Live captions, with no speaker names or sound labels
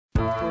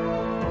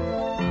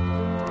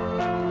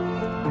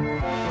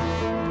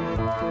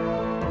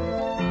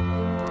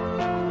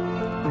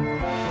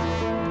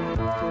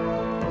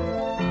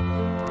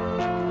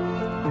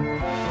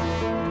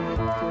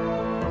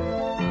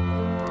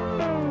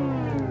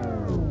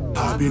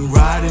I've been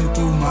riding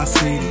through my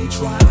city,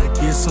 trying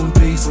to get some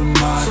peace of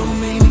mind. So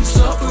many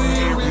suffer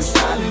here in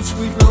silence,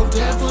 we blow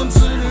death unto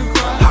the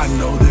Christ. I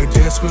know they're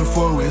desperate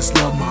for his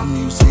love, my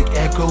music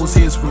echoes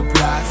his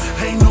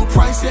replies. Ain't no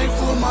price tag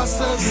for my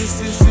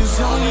service, this is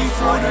only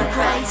for the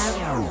Christ.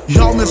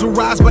 Y'all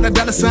mesmerized by the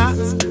dollar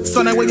signs,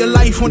 so that way your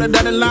life on the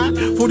dotted line.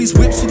 For these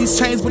whips and these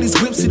chains, but these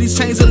whips and these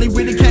chains only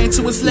really came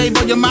to enslave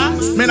all your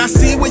minds. Man, I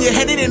see where you're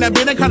headed, and I've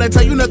been kinda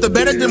tell you nothing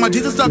better than my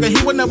Jesus talking.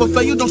 He would never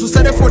fail you. Don't you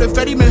set it for the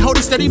fetty, man. Hold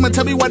it steady, man.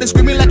 Tell me why they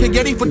screaming like a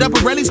Getty for double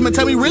rallies, man.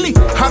 Tell me really,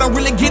 I don't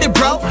really get it,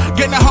 bro.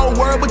 Getting the whole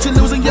world, but you're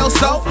losing your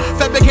soul.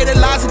 Fabricated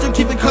lies that you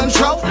keep in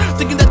control.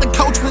 Thinking that the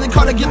coach really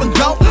called to give a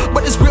go,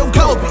 but it's real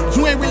Kobe.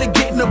 You ain't really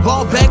getting the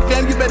ball back,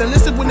 fam. You better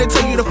listen when they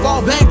tell you to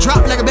fall back.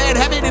 Drop like a bad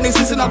habit, and they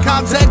ceasing on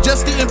contact.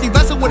 Just the empty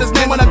vessel with his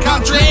name on a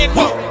contract.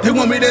 Whoa. They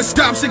want me to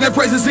stop singing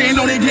praises, ain't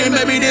only game.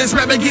 Maybe this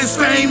rapper gets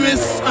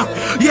famous.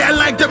 Yeah, I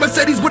like the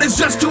Mercedes, but it's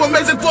just too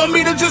amazing for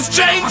me to just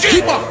change it.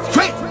 Keep on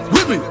straight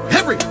with me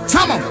every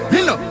time I'm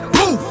in the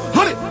booth.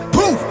 100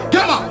 proof,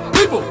 got my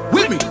people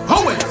with me,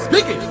 always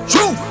speaking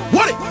truth.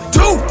 What it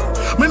do?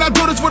 Man, I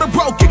do this for the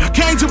broken.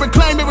 Came to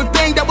reclaim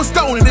everything that was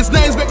stolen. His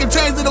name's making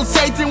change, little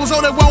Satan was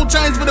all that won't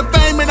change for the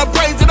fame and the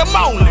praise and the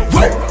moaning.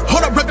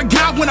 Hold up, reppin'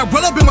 God when I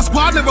roll up in my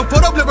squad. Never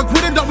put up, never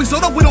quit it, don't we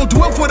sold up. We don't do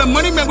it for the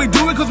money, man, we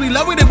do it cause we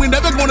love it. And we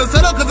never gonna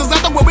settle cause it's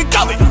not the way we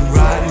going. I'm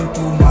riding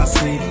through my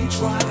city,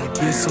 trying to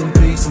get some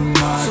peace of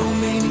mind. So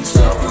many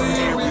suffer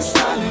here in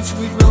silence,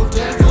 we blow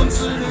death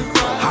unto the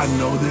Christ. I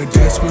know they're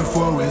desperate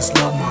for his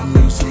love, my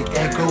music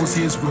echoes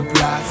his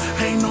replies.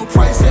 Ain't no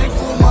price tag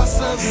for my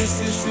service,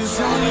 this is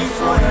only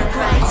for the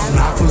Christ. I'm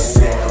not for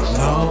sale,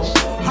 no.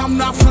 I'm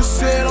not for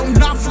sale, I'm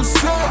not for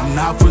sale. I'm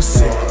not for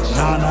sale,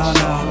 no, no,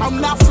 no.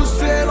 I'm not for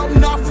sale, I'm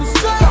not for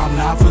sale. I'm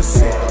not for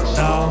sale,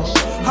 no.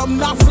 I'm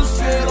not for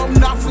sale, I'm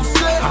not for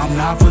sale. I'm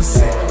not for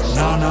sale,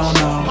 no, no,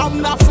 no.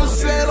 I'm not for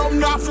sale, I'm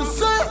not for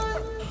sale.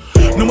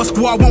 No, my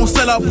squad won't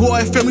sell out,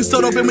 boy. Family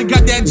sold up and we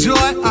got that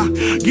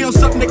joy. Give them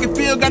something they can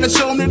feel, gotta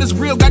show them that it's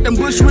real. Got them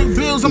Bushwick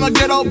bills, I'm a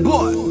ghetto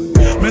boy.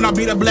 Man, I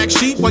be the black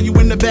sheep while you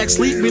in the back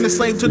sleep, being a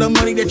slave to the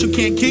money that you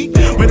can't keep.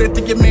 Man, they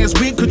think your man's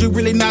weak, could you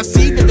really not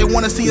see that they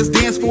wanna see us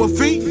dance for a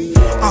fee?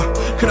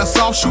 Could I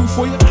soft shoe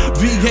for you?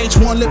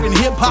 VH1 living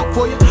hip hop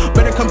for you.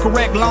 Better come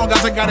correct, long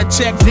as I got a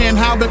check. Then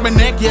how big my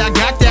neck? Yeah, I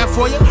got that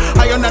for you.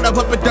 How you not a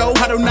puppet though?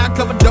 How do not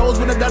cover those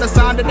with a dollar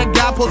sign that the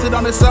guy posted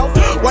on himself?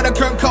 Why the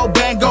Kurt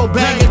Cobain go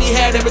bang if he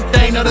had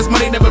everything? No, this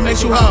money never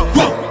makes you whole.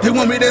 Whoa. They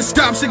want me to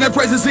stop singing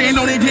praises, ain't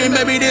only game.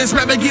 Maybe this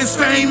rapper gets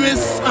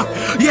famous.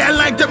 Yeah, I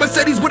like the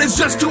Mercedes, but it's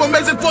just too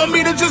amazing for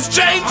me to just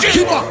change it.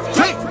 Keep on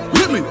straight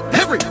with me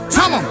every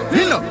time I'm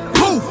in the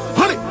booth.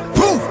 100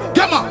 proof,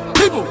 got my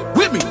people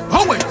with me,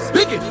 always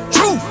speaking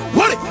truth.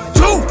 What it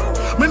do?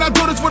 Man, I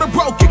do this for the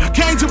broken.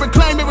 Came to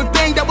reclaim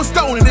everything that was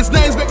stolen. His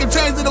name's making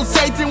change, little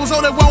Satan was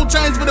all that won't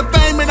change for the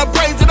fame and the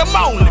praise and the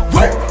moaning.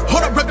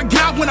 Hold up, reppin'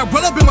 God when I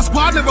roll up in my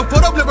squad. Never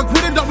put up, never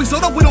quit it, don't we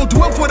sold up. We don't do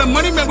it for the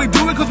money, man, we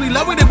do it cause we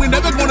love it. And we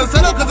never gonna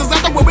settle cause it's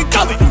not the way we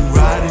going. I'm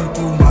riding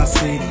through my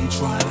city,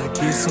 trying to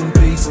get some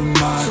peace of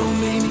mind. So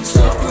many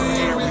suffer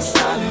here in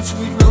silence,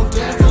 we blow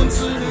death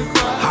unto the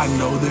Christ. I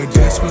know they're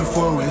desperate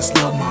for his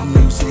love, my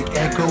music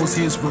echoes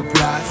his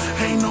replies.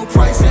 Ain't no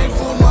price tag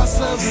for my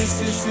service,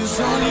 this is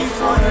only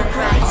for the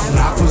Christ. I'm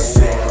not for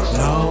sale,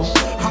 no.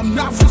 I'm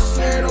not for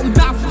sale, I'm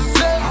not for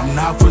sale. I'm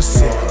not for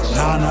sale,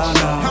 no, no,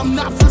 no. I'm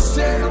not for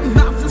sale, I'm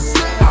not for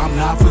sale. I'm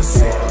not for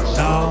sale,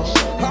 no.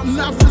 I'm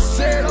not for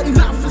sale, I'm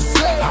not for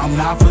sale. I'm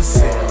not for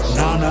sale,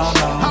 no, no,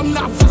 no. I'm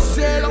not for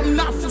sale, I'm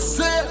not for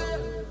sale.